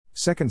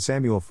2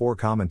 Samuel 4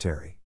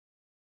 Commentary.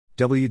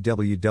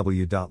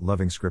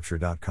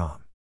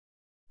 www.lovingscripture.com.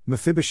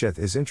 Mephibosheth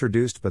is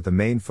introduced, but the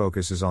main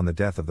focus is on the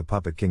death of the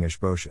puppet king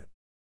Ishbosheth.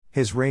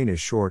 His reign is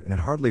short and it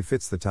hardly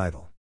fits the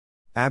title.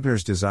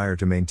 Abner's desire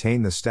to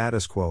maintain the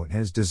status quo and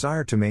his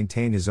desire to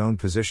maintain his own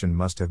position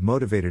must have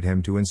motivated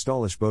him to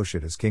install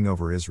Ishbosheth as king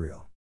over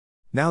Israel.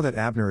 Now that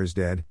Abner is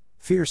dead,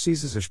 fear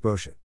seizes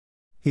Ishbosheth.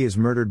 He is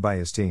murdered by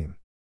his team.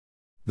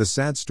 The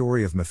sad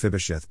story of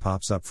Mephibosheth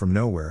pops up from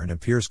nowhere and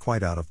appears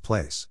quite out of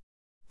place.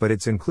 But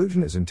its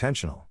inclusion is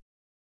intentional.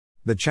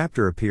 The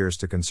chapter appears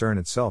to concern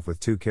itself with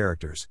two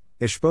characters,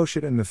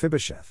 Ishbosheth and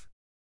Mephibosheth.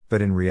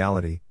 But in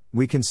reality,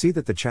 we can see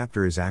that the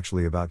chapter is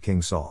actually about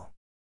King Saul.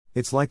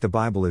 It's like the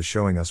Bible is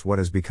showing us what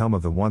has become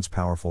of the once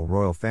powerful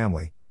royal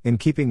family, in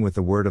keeping with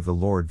the word of the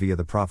Lord via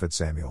the prophet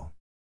Samuel.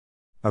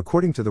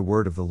 According to the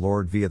word of the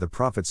Lord via the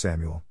prophet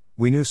Samuel,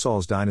 we knew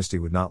Saul's dynasty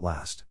would not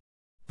last.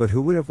 But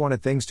who would have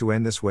wanted things to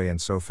end this way and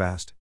so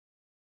fast?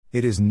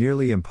 It is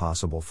nearly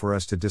impossible for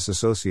us to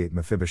disassociate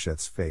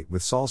Mephibosheth's fate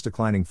with Saul's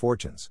declining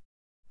fortunes.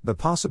 The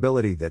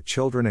possibility that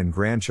children and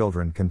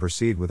grandchildren can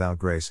proceed without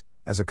grace,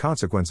 as a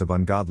consequence of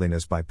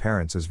ungodliness by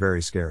parents, is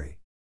very scary.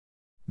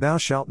 Thou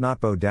shalt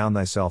not bow down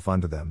thyself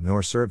unto them,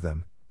 nor serve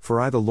them,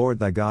 for I the Lord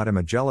thy God am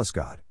a jealous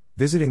God,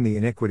 visiting the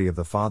iniquity of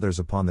the fathers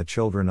upon the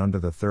children unto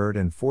the third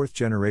and fourth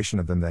generation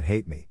of them that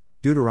hate me.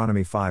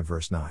 Deuteronomy 5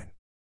 verse 9.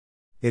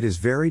 It is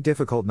very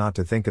difficult not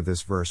to think of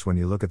this verse when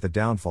you look at the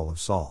downfall of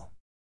Saul.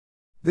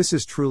 This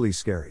is truly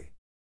scary.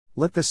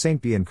 Let the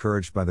saint be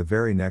encouraged by the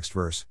very next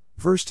verse,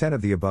 verse 10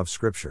 of the above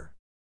scripture.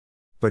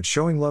 But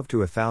showing love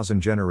to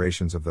 1,000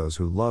 generations of those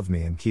who love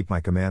me and keep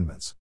my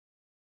commandments.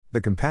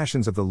 The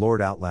compassions of the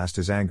Lord outlast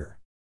his anger.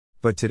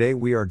 But today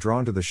we are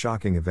drawn to the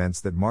shocking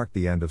events that marked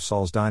the end of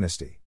Saul's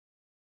dynasty.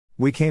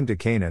 We came to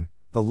Canaan,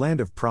 the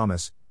land of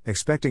promise,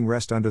 expecting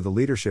rest under the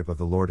leadership of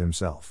the Lord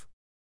himself.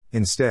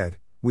 Instead,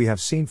 we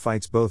have seen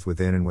fights both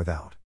within and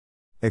without.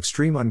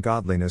 Extreme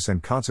ungodliness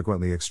and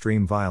consequently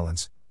extreme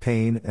violence,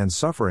 pain and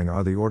suffering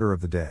are the order of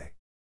the day.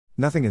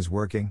 Nothing is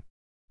working.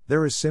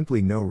 There is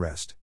simply no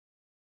rest.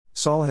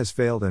 Saul has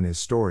failed and his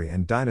story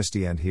and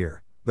dynasty end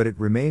here, but it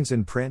remains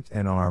in print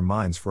and on our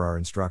minds for our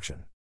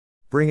instruction.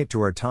 Bring it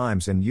to our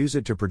times and use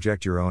it to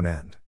project your own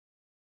end.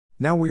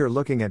 Now we are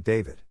looking at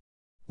David.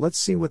 Let's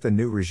see what the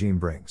new regime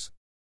brings.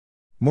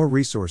 More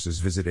resources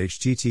visit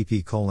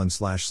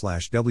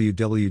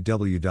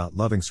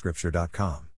http://www.lovingscripture.com.